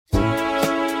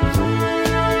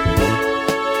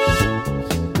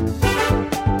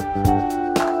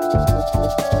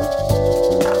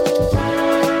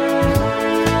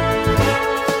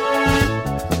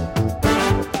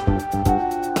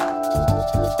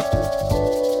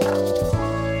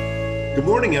Good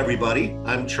morning, everybody.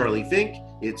 I'm Charlie Fink.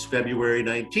 It's February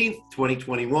 19th,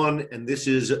 2021, and this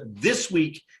is This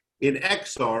Week in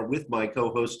XR with my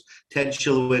co-host, Ted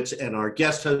Schilowitz, and our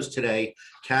guest host today,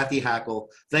 Kathy Hackl.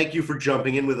 Thank you for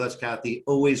jumping in with us, Kathy.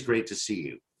 Always great to see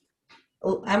you.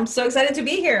 Oh, I'm so excited to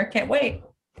be here. Can't wait.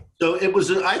 So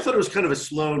I thought it was kind of a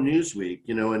slow news week,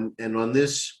 and on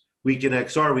this week in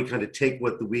XR, we kind of take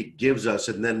what the week gives us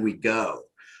and then we go.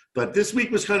 But this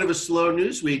week was kind of a slow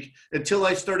news week until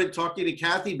I started talking to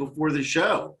Kathy before the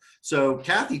show. So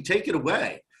Kathy, take it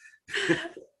away.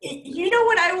 You know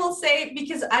what I will say,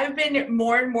 because I've been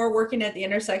more and more working at the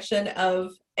intersection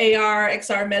of AR,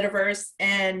 XR, metaverse,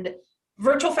 and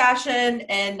virtual fashion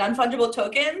and non-fungible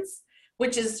tokens,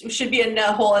 which should be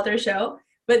a whole other show.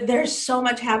 But there's so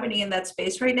much happening in that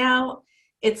space right now.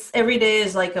 It's every day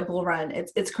is like a bull run.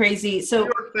 It's crazy. So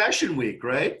New York Fashion Week,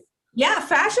 right? Yeah,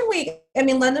 Fashion Week. I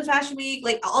mean, London Fashion Week,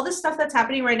 like all the stuff that's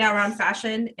happening right now around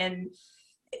fashion and,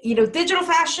 digital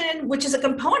fashion, which is a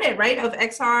component, right, of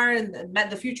XR and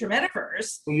the future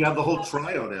metaverse. Well, you have the whole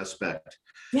try-on aspect.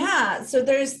 Yeah. So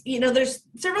there's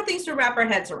several things to wrap our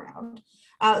heads around.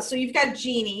 So you've got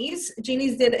Genies.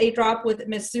 Genies did a drop with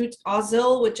Mesut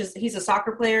Ozil, he's a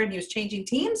soccer player and he was changing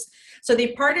teams. So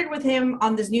they partnered with him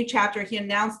on this new chapter. He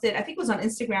announced it, I think it was on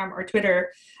Instagram or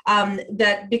Twitter,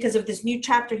 that because of this new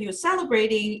chapter he was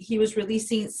celebrating, he was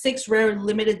releasing 6 rare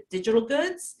limited digital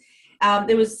goods.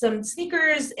 There was some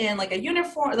sneakers and like a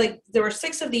uniform, like there were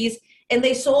 6 of these, and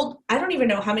they sold, I don't even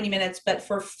know how many minutes, but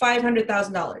for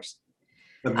 $500,000.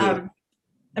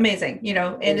 Amazing,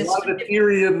 and a lot of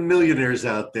Ethereum millionaires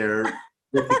out there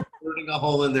burning a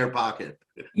hole in their pocket.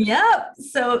 Yep.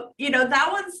 So, that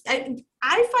one's,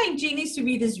 I find Genies to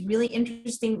be this really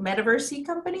interesting metaverse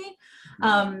company.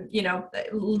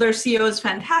 Their CEO is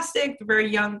fantastic, very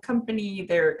young company.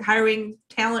 They're hiring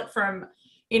talent from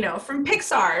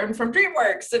Pixar and from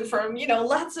DreamWorks and from,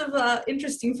 lots of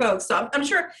interesting folks. So I'm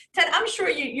sure, Ted,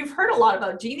 you've heard a lot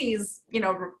about Genies,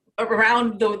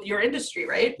 around your industry,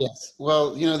 right? Yes.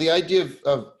 Well, the idea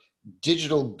of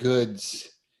digital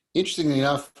goods, interestingly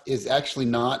enough, is actually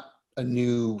not a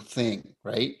new thing,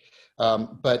 right?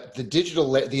 But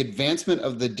the advancement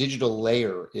of the digital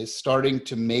layer is starting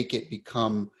to make it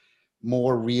become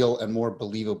more real and more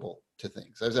believable to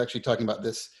things. I was actually talking about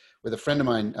this with a friend of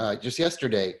mine just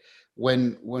yesterday.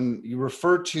 When you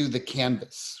refer to the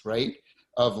canvas, right,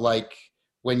 of like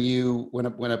when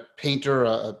a painter,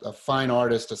 a fine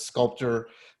artist, a sculptor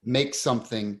makes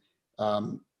something,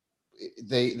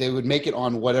 they would make it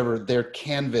on whatever their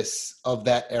canvas of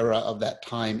that era, of that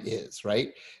time is,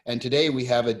 right? And today we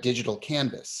have a digital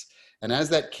canvas. And as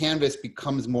that canvas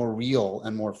becomes more real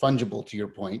and more fungible, to your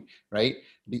point, right,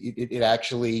 it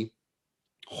actually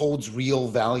holds real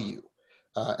value,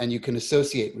 and you can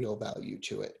associate real value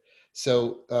to it.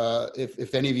 So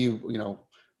if any of you,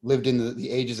 lived in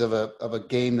the ages of a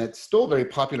game that's still very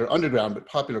popular underground, but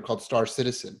popular, called Star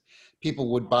Citizen, people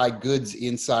would buy goods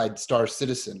inside Star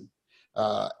Citizen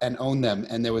and own them.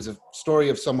 And there was a story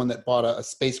of someone that bought a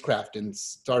spacecraft in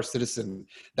Star Citizen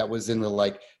that was in the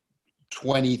like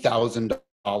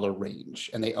 $20,000 range,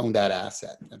 and they owned that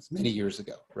asset. That's many years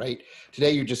ago, right?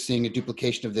 Today, you're just seeing a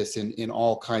duplication of this in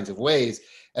all kinds of ways.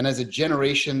 And as a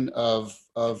generation of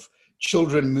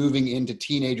children moving into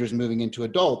teenagers, moving into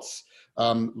adults,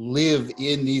 live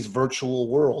in these virtual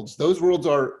worlds, those worlds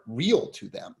are real to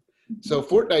them. So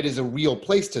Fortnite is a real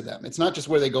place to them. It's not just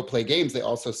where they go play games. They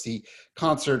also see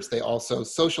concerts. They also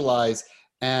socialize.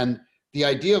 And the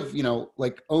idea of,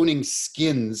 like owning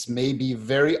skins may be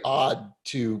very odd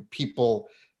to people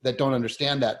that don't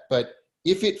understand that. But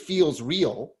if it feels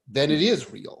real, then it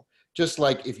is real. Just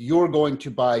like if you're going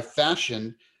to buy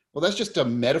fashion, well, that's just a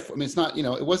metaphor. I mean, it's not,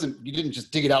 you didn't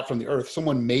just dig it out from the earth.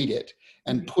 Someone made it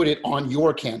and put it on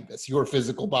your canvas, your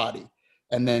physical body.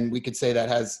 And then we could say that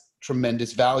has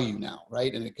tremendous value now,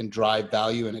 right? And it can drive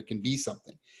value and it can be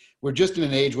something. We're just in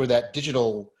an age where that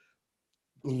digital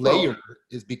layer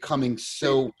is becoming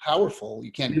so powerful.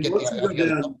 You can't get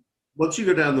once you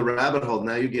go down the rabbit hole,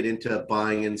 now you get into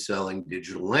buying and selling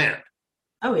digital land.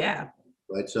 Oh yeah.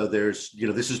 Right. So there's,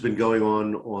 this has been going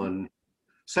on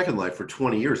Second Life for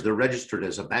 20 years. They're registered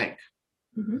as a bank.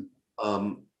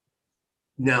 Mm-hmm.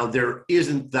 Now, there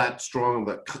isn't that strong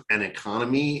of an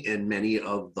economy in many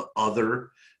of the other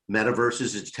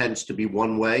metaverses. It tends to be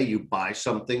one way. You buy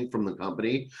something from the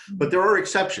company, but there are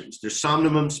exceptions. There's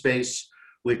Somnamum Space,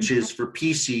 which is for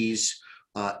PCs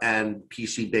and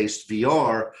PC-based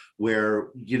VR, where,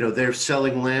 they're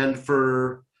selling land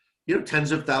for,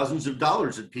 tens of thousands of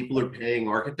dollars, and people are paying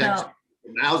architects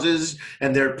houses,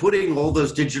 and they're putting all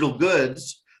those digital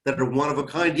goods that are one of a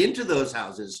kind into those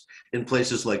houses in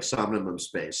places like Somnum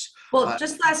Space. Well,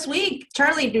 just last week,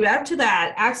 Charlie, to add to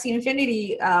that, Axie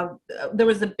Infinity, there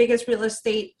was the biggest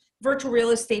virtual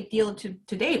real estate deal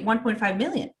to date, 1.5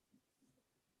 million.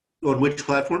 On which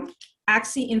platform?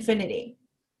 Axie Infinity.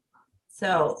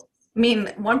 So, I mean,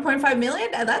 1.5 million,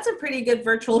 that's a pretty good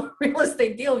virtual real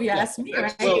estate deal if you ask me,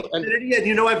 right? Well,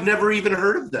 and I've never even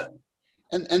heard of them.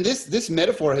 And this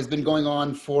metaphor has been going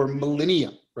on for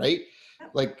millennia, right?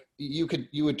 Like you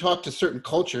would talk to certain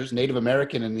cultures, Native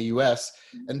American in the US,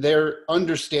 and their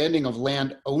understanding of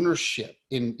land ownership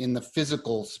in the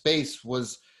physical space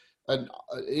was an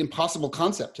impossible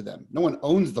concept to them. No one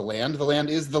owns the land. The land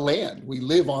is the land. We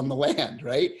live on the land,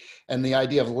 right? And the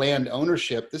idea of land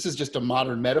ownership, this is just a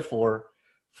modern metaphor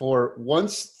for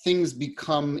once things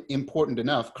become important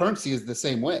enough. Currency is the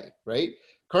same way, right?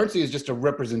 Currency is just a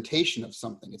representation of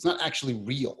something. It's not actually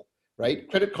real, right?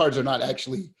 Credit cards are not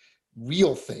actually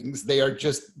real things. They are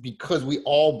just because we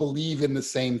all believe in the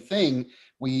same thing,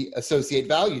 we associate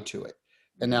value to it.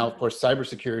 And now, of course,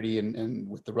 cybersecurity and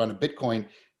with the run of Bitcoin,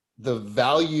 the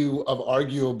value of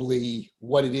arguably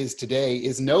what it is today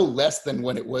is no less than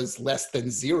when it was less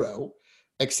than zero,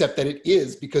 except that it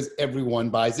is because everyone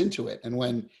buys into it. And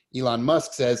when Elon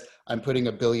Musk says, I'm putting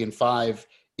 $1.5 billion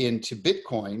into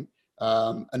Bitcoin,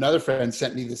 another friend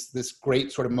sent me this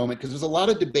great sort of moment, because there's a lot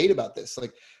of debate about this.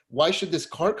 Like, why should this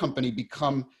car company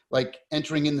become like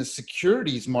entering in the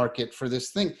securities market for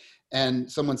this thing?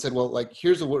 And someone said, well, like,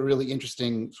 here's a really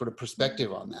interesting sort of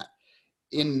perspective on that.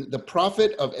 In the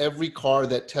profit of every car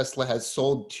that Tesla has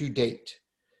sold to date,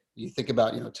 you think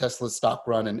about, Tesla's stock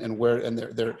run and where, and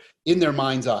they're in their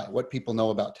mind's eye, what people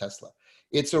know about Tesla.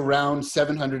 It's around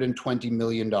 $720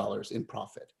 million in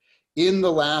profit. In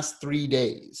the last 3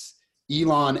 days,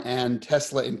 Elon and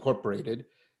Tesla Incorporated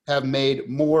have made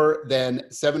more than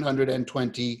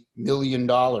 $720 million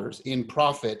in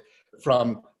profit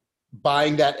from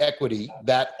buying that equity,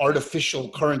 that artificial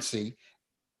currency,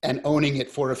 and owning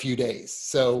it for a few days.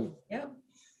 So, yeah,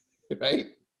 right?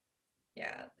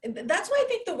 Yeah, that's why I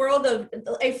think I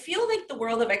feel like the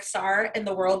world of XR and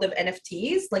the world of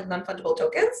NFTs, like non-fungible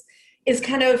tokens, is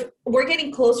kind of, we're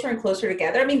getting closer and closer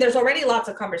together. I mean, there's already lots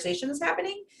of conversations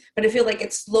happening, but I feel like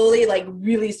it's slowly like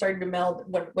really starting to meld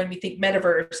when we think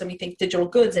metaverse and we think digital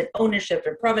goods and ownership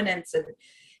and provenance and,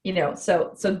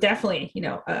 so definitely,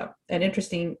 an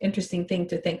interesting thing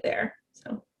to think there.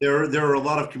 So there are a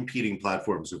lot of competing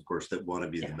platforms, of course, that want to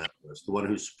be the metaverse. The one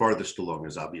who's farthest along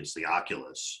is obviously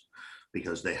Oculus,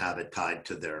 because they have it tied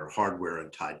to their hardware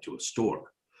and tied to a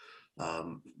store.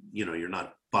 You're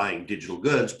not buying digital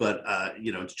goods, but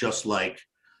it's just like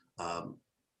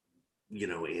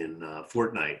in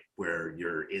Fortnite, where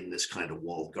you're in this kind of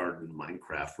walled garden,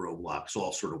 Minecraft, Roblox,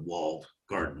 all sort of walled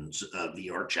gardens,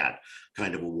 VR chat,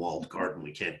 kind of a walled garden.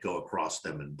 We can't go across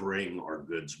them and bring our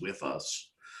goods with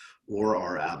us, or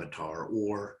our avatar,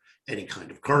 or any kind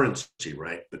of currency,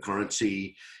 right? The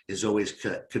currency is always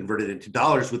converted into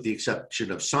dollars, with the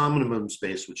exception of Somnum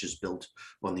Space, which is built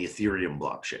on the Ethereum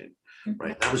blockchain,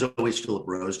 right? That was always Philip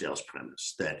Rosedale's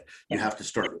premise, that you have to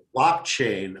start a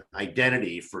blockchain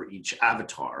identity for each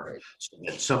avatar, so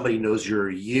that somebody knows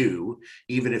you're you,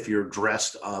 even if you're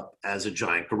dressed up as a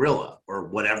giant gorilla or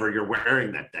whatever you're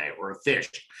wearing that day, or a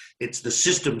fish. It's the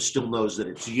system still knows that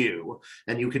it's you,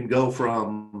 and you can go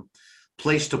from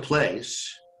place to place,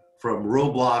 from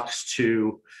Roblox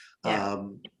to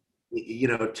some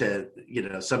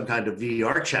kind of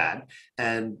VR chat,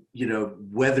 and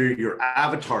whether your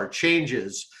avatar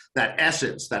changes, that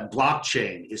essence, that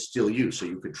blockchain is still you. So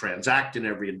you could transact in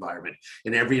every environment.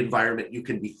 In every environment, you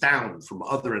can be found from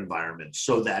other environments,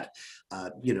 so that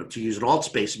to use an alt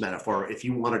space metaphor, if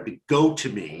you wanted to go to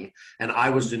me and I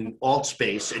was in alt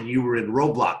space and you were in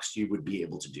Roblox, you would be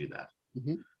able to do that.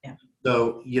 Yeah.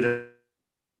 So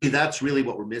that's really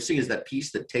what we're missing, is that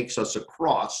piece that takes us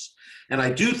across. And I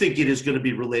do think it is going to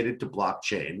be related to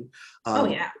blockchain,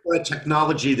 or a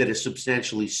technology that is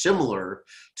substantially similar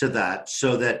to that,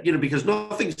 so that, because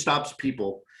nothing stops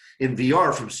people in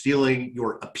VR from stealing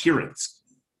your appearance.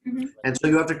 And so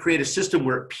you have to create a system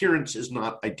where appearance is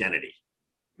not identity.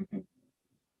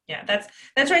 Yeah, that's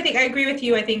what I think. I agree with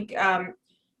you. I think,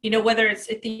 whether it's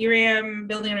Ethereum,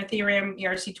 building on Ethereum,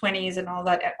 ERC20s and all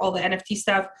the NFT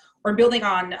stuff, or building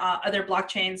on other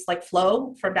blockchains like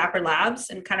Flow from Dapper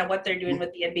Labs, and kind of what they're doing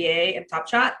with the NBA and Top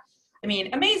Shot. I mean,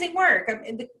 amazing work. I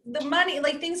mean, the money,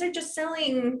 like, things are just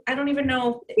selling. I don't even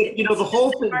know. The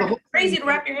whole thing, crazy to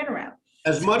wrap your head around.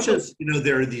 As much as,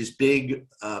 there are these big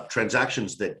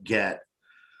transactions that get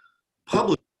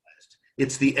publicized,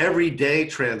 it's the everyday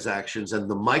transactions and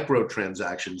the micro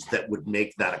transactions that would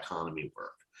make that economy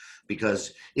work.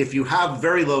 because if you have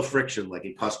very low friction, like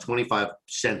it costs 25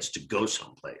 cents to go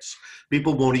someplace,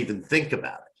 people won't even think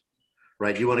about it,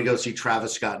 right? You want to go see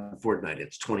Travis Scott in Fortnite,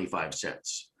 it's 25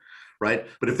 cents, right?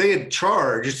 But if they had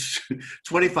charged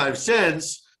 25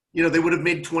 cents, they would have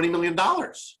made $20 million.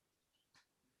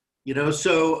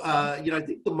 So I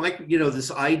think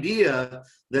this idea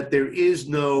that there is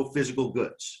no physical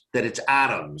goods, that it's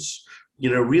atoms,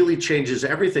 really changes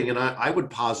everything. And I would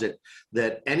posit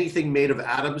that anything made of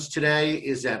atoms today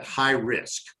is at high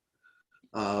risk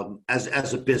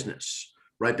as a business,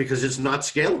 right? Because it's not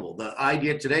scalable. The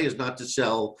idea today is not to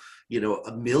sell,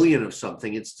 1 million of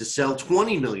something. It's to sell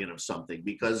 20 million of something,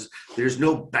 because there's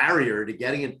no barrier to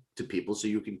getting it to people, so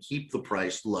you can keep the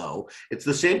price low. It's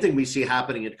the same thing we see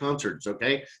happening at concerts,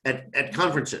 okay? At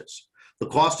conferences, the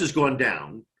cost has gone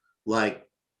down, like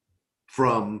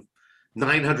from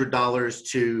 $900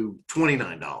 to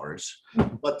 $29,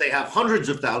 but they have hundreds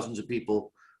of thousands of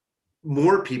people,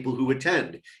 more people who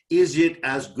attend. Is it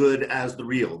as good as the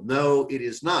real? No, it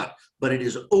is not, but it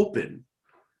is open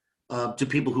to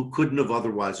people who couldn't have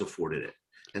otherwise afforded it.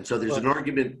 And so there's an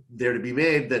argument there to be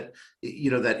made that,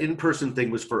 that in-person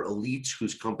thing was for elites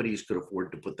whose companies could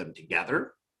afford to put them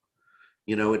together.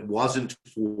 It wasn't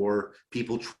for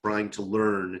people trying to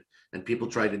learn and people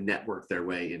trying to network their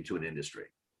way into an industry.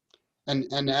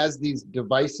 And as these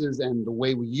devices and the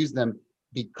way we use them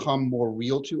become more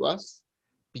real to us,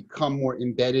 become more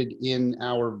embedded in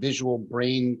our visual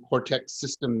brain cortex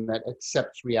system that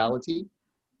accepts reality,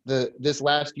 this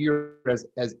last year,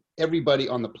 as everybody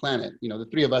on the planet, the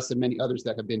three of us and many others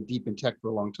that have been deep in tech for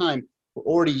a long time, we're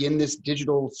already in this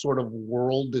digital sort of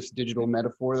world, this digital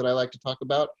metaphor that I like to talk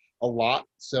about a lot.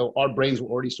 So our brains were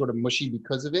already sort of mushy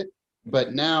because of it.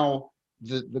 But now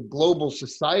the global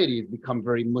society has become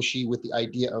very mushy with the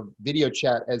idea of video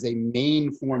chat as a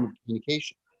main form of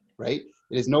communication, right?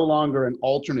 It is no longer an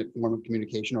alternate form of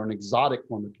communication or an exotic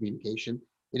form of communication.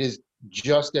 It is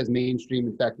just as mainstream,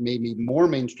 in fact, maybe more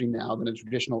mainstream now than a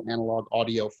traditional analog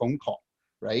audio phone call,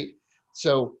 right?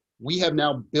 So we have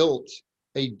now built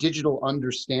a digital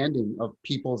understanding of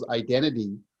people's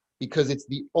identity because it's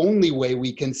the only way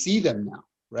we can see them now,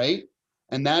 right?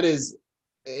 And that is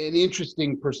an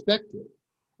interesting perspective.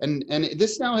 And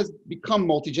this now has become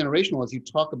multi-generational as you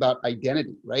talk about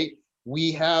identity, right?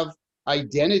 We have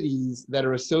identities that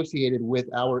are associated with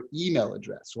our email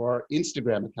address or our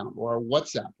Instagram account or our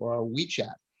WhatsApp or our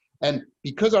WeChat. And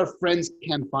because our friends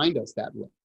can find us that way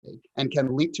and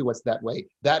can link to us that way,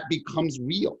 that becomes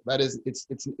real. That is,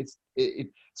 it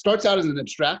starts out as an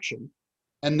abstraction,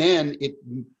 and then it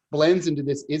blends into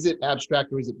this, is it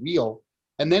abstract or is it real?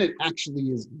 And then it actually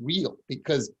is real,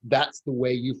 because that's the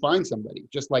way you find somebody.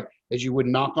 Just like as you would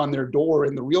knock on their door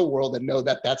in the real world and know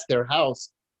that that's their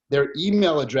house, their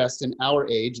email address in our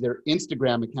age, their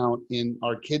Instagram account in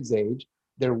our kids' age,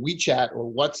 their WeChat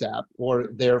or WhatsApp or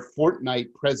their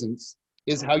Fortnite presence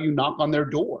is how you knock on their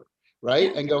door,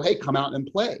 right? And go, hey, come out and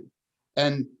play.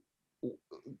 And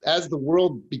as the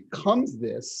world becomes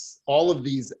this, all of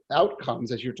these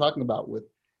outcomes, as you're talking about with,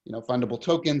 fundable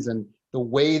tokens and the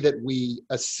way that we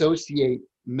associate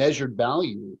measured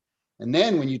value. And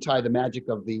then when you tie the magic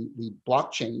of the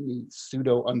blockchain, the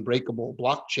pseudo unbreakable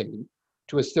blockchain,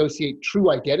 to associate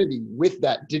true identity with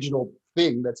that digital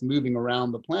thing that's moving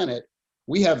around the planet,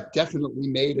 we have definitely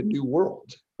made a new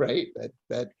world, right?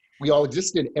 That we all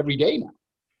exist in every day now.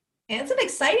 And it's an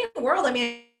exciting world. I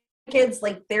mean, kids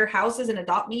like their houses and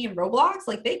Adopt Me and Roblox,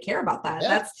 like they care about that. Yeah.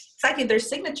 That's exactly their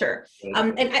signature.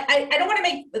 And I don't want to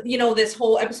make, this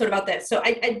whole episode about that. So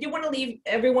I do want to leave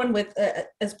everyone with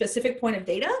a specific point of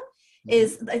data.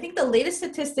 Is I think the latest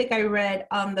statistic I read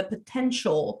on the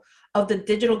potential of the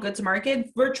digital goods market,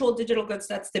 virtual digital goods,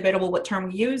 that's debatable what term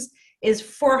we use, is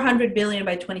 400 billion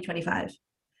by 2025. I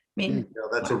mean,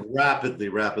 that's a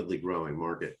rapidly growing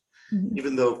market. Mm-hmm.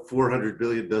 Even though 400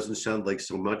 billion doesn't sound like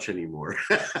so much anymore.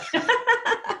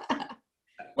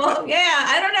 Well, yeah,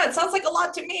 I don't know. It sounds like a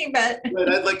lot to me, but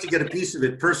I'd like to get a piece of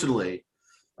it personally.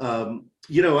 Not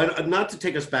to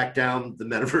take us back down the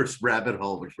metaverse rabbit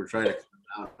hole, which we're trying to come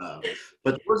out of,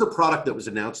 but there was a product that was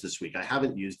announced this week. I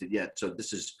haven't used it yet, so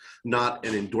this is not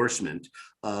an endorsement.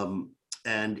 And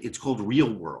it's called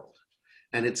Real World,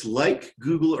 and it's like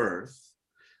Google Earth,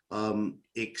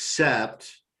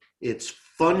 except it's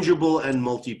fungible and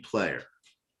multiplayer.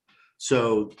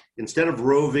 So instead of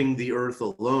roving the earth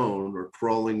alone or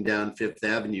crawling down Fifth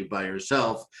Avenue by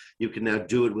yourself, you can now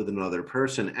do it with another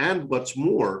person. And what's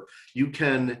more, you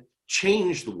can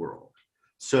change the world.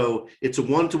 So it's a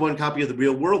one-to-one copy of the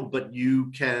real world, but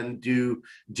you can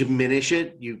diminish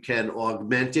it, you can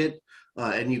augment it,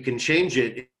 and you can change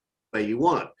it the way you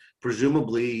want.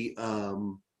 Presumably,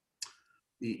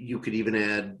 you could even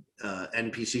add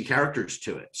NPC characters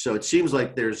to it. So it seems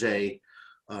like there's a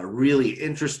really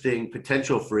interesting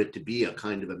potential for it to be a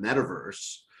kind of a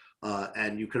metaverse.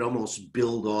 And you could almost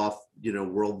build off,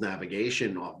 world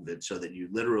navigation off of it, so that you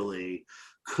literally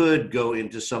could go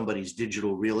into somebody's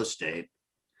digital real estate,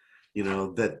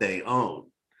 that they own.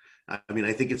 I mean,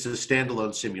 I think it's a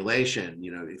standalone simulation.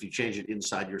 If you change it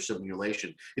inside your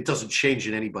simulation, it doesn't change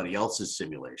in anybody else's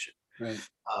simulation. Right.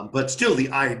 But still, the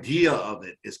idea of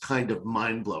it is kind of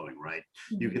mind-blowing, right?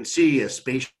 Mm-hmm. You can see a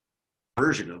spatial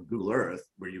version of Google Earth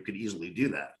where you could easily do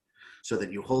that, so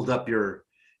that you hold up your,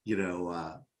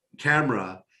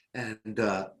 camera, and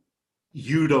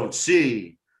you don't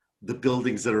see the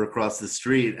buildings that are across the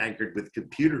street anchored with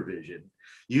computer vision.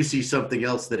 You see something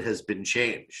else that has been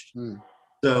changed.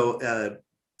 So,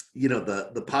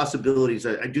 the possibilities,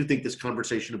 I do think this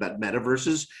conversation about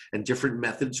metaverses and different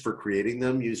methods for creating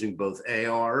them using both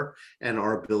AR and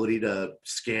our ability to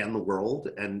scan the world,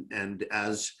 and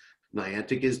as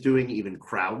Niantic is doing, even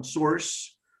crowdsource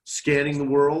scanning the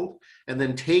world, and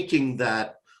then taking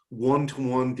that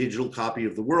one-to-one digital copy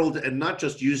of the world and not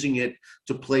just using it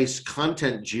to place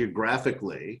content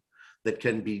geographically that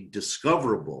can be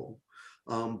discoverable,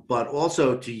 but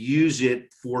also to use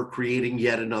it for creating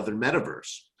yet another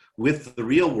metaverse with the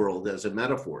real world as a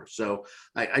metaphor. So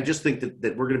I just think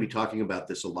that we're going to be talking about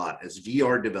this a lot. As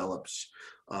VR develops,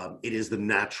 it is the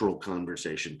natural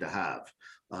conversation to have,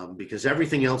 because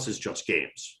everything else is just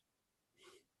games.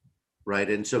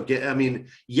 Right. And so,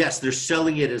 yes, they're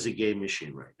selling it as a game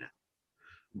machine right now.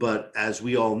 But as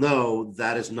we all know,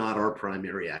 that is not our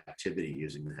primary activity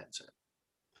using the headset.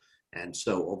 And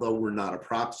so, although we're not a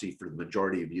proxy for the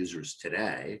majority of users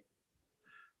today,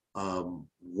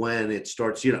 when it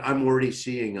starts,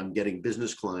 I'm getting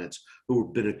business clients who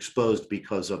have been exposed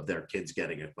because of their kids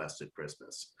getting a Quest at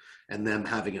Christmas and them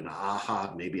having an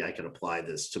aha, maybe I can apply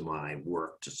this to my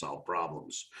work to solve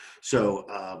problems. So,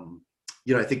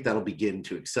 I think that'll begin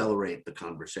to accelerate the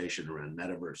conversation around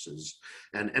metaverses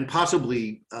and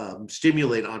possibly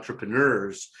stimulate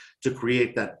entrepreneurs to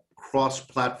create that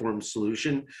cross-platform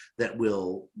solution that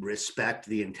will respect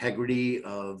the integrity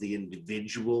of the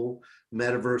individual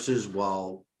metaverses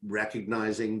while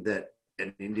recognizing that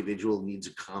an individual needs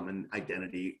a common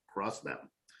identity across them.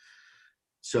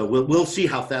 So we'll see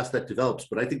how fast that develops,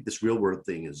 but I think this real world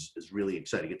thing is really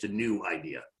exciting. It's a new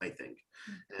idea, I think.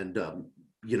 And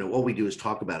all we do is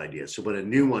talk about ideas. So when a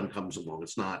new one comes along,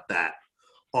 it's not that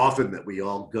often that we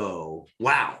all go,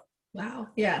 wow. Wow.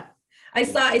 Yeah. I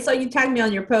saw you tagged me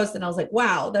on your post and I was like,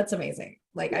 wow, that's amazing.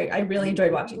 Like I really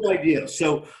enjoyed watching that. Idea.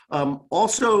 So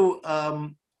also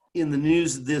in the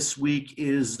news this week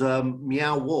is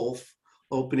Meow Wolf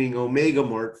opening Omega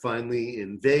Mart finally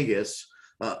in Vegas.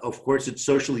 Of course, it's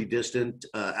socially distant.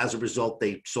 As a result,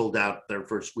 they sold out their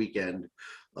first weekend.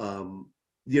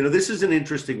 This is an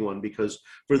interesting one because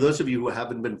for those of you who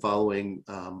haven't been following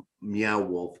Meow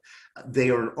Wolf,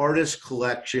 they are an artist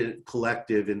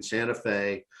collective in Santa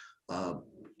Fe,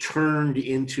 turned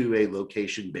into a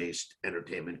location-based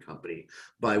entertainment company,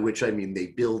 by which I mean they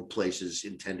build places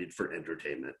intended for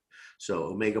entertainment. So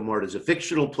Omega Mart is a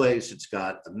fictional place. It's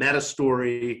got a meta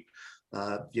story,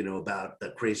 about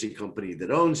the crazy company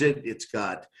that owns it. It's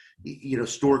got,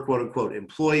 store quote unquote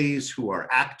employees who are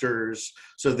actors.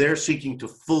 So they're seeking to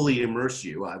fully immerse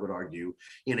you, I would argue,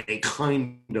 in a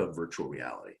kind of virtual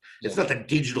reality. It's not the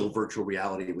digital virtual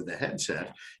reality with a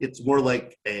headset. It's more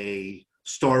like a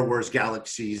Star Wars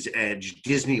Galaxy's Edge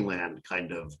Disneyland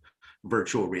kind of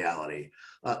virtual reality.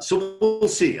 So we'll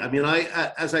see. I mean,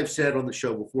 as I've said on the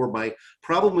show before, my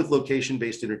problem with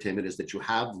location-based entertainment is that you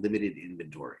have limited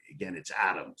inventory. Again, it's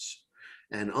atoms.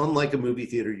 And unlike a movie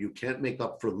theater, you can't make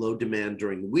up for low demand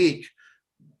during the week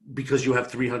because you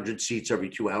have 300 seats every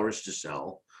 2 hours to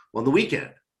sell on the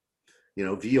weekend.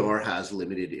 VR has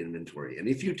limited inventory. And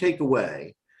if you take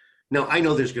away, now I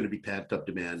know there's going to be pent up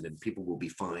demand and people will be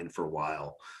fine for a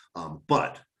while,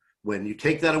 but when you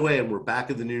take that away and we're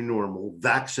back at the new normal,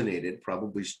 vaccinated,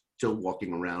 probably still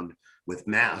walking around with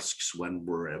masks when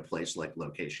we're at a place like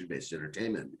location-based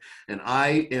entertainment. And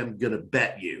I am going to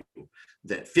bet you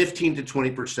that 15 to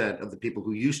 20% of the people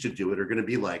who used to do it are going to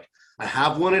be like, I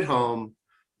have one at home.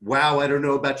 Wow, I don't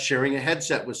know about sharing a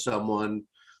headset with someone.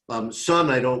 Son,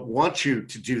 I don't want you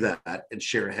to do that and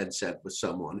share a headset with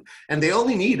someone. And they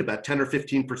only need about 10 or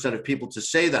 15% of people to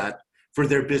say that for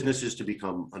their businesses to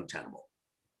become untenable.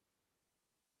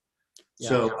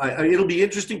 So it'll be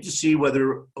interesting to see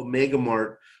whether Omega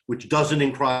Mart, which doesn't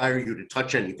require you to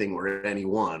touch anything or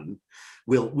anyone,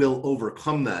 will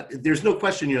overcome that. There's no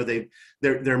question,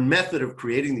 their method of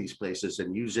creating these places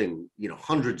and using,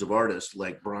 hundreds of artists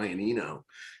like Brian Eno,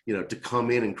 to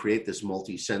come in and create this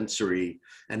multi-sensory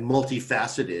and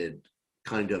multifaceted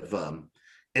kind of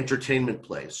entertainment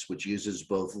place, which uses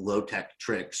both low-tech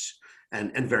tricks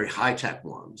and very high-tech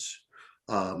ones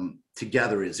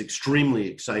together, is extremely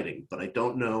exciting. But I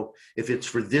don't know if it's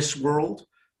for this world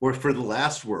or for the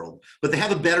last world, but they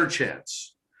have a better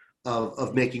chance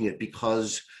of making it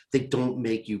because they don't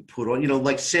make you put on,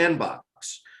 like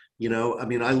Sandbox.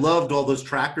 I loved all those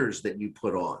trackers that you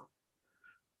put on,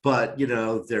 but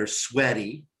they're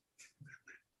sweaty.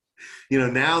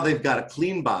 Now they've got to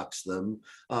clean box them.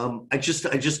 I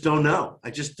just don't know.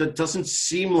 It doesn't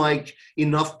seem like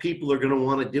enough people are going to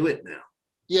want to do it now.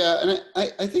 Yeah, and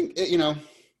I think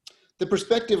the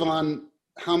perspective on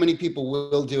how many people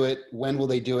will do it, when will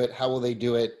they do it, how will they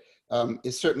do it,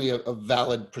 is certainly a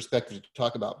valid perspective to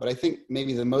talk about. But I think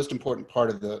maybe the most important part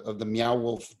of the Meow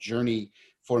Wolf journey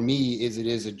for me is it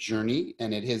is a journey,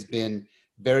 and it has been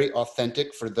very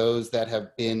authentic for those that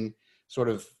have been sort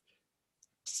of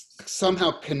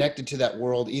somehow connected to that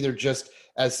world, either just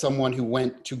as someone who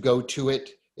went to go to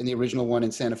it in the original one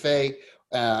in Santa Fe,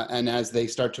 and as they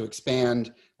start to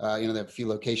expand, they have a few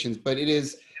locations, but it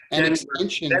is an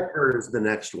extension. Denver is the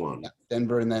next one. Yeah,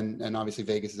 Denver, and obviously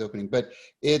Vegas is opening, but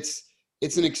it's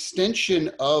an extension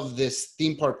of this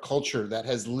theme park culture that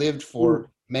has lived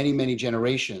for many, many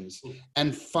generations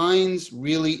and finds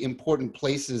really important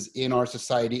places in our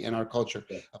society and our culture.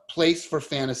 A place for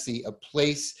fantasy, a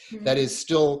place that is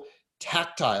still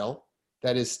tactile,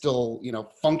 that is still,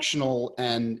 functional,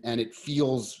 and it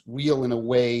feels real in a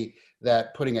way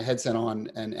that putting a headset on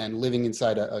and living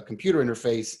inside a computer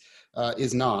interface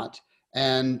is not.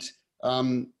 And,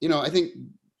 I think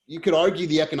you could argue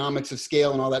the economics of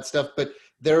scale and all that stuff, but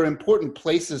there are important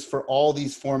places for all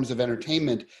these forms of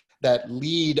entertainment that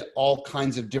lead all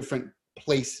kinds of different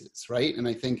places, right? And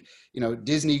I think,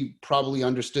 Disney probably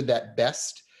understood that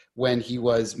best when he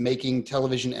was making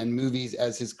television and movies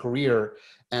as his career,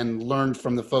 and learned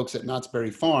from the folks at Knott's Berry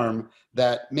Farm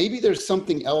that maybe there's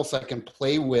something else I can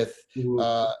play with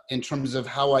in terms of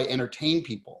how I entertain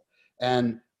people.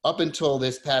 And up until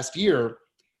this past year,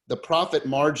 the profit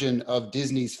margin of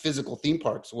Disney's physical theme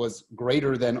parks was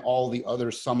greater than all the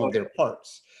other sum of their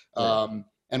parts.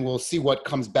 And we'll see what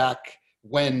comes back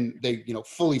when they,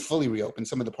 fully reopen.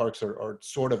 Some of the parks are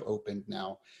sort of opened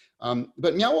now.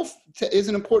 But Meow Wolf is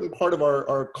an important part of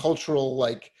our cultural,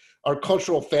 our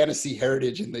cultural fantasy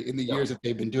heritage in the years that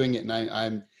they've been doing it. And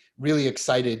I'm really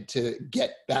excited to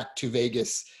get back to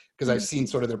Vegas because I've seen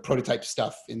sort of their prototype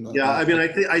stuff in the. Yeah,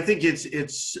 I think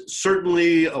it's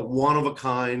certainly a one of a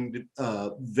kind,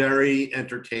 very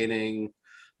entertaining.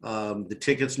 The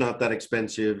ticket's not that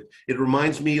expensive. It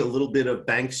reminds me a little bit of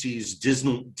Banksy's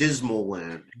Dismal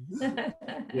Land,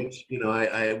 which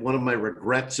one of my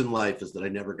regrets in life is that I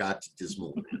never got to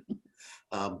Dismal Land.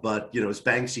 But it's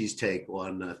Banksy's take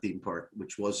on a theme park,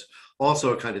 which was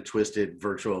also a kind of twisted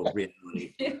virtual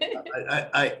reality.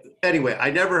 Anyway, I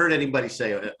never heard anybody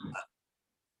say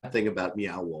a thing about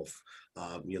Meow Wolf.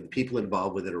 The people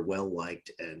involved with it are well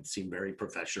liked and seem very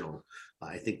professional.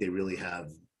 I think they really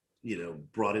have,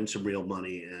 brought in some real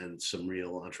money and some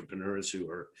real entrepreneurs who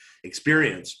are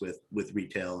experienced with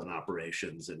retail and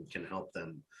operations and can help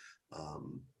them.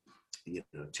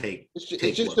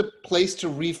 It's just a place to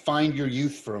re-find your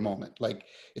youth for a moment.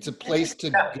 It's a place to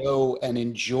go and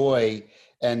enjoy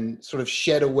and sort of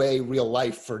shed away real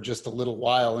life for just a little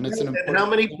while. And and how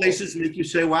many places make you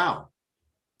say, wow?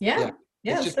 Yeah,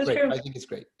 it's just great. True. I think it's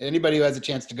great. Anybody who has a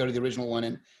chance to go to the original one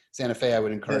in Santa Fe, I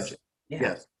would encourage it.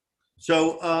 Yes.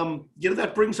 So,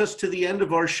 that brings us to the end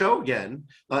of our show again.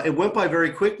 It went by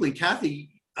very quickly. Kathy,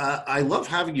 I love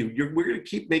having you. We're going to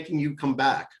keep making you come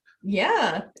back.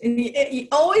 Yeah, you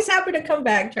always happy to come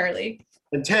back, Charlie.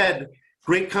 And Ted,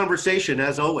 great conversation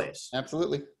as always.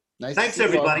 Absolutely. Nice. Thanks,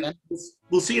 everybody.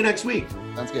 We'll see you next week.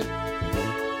 Sounds good.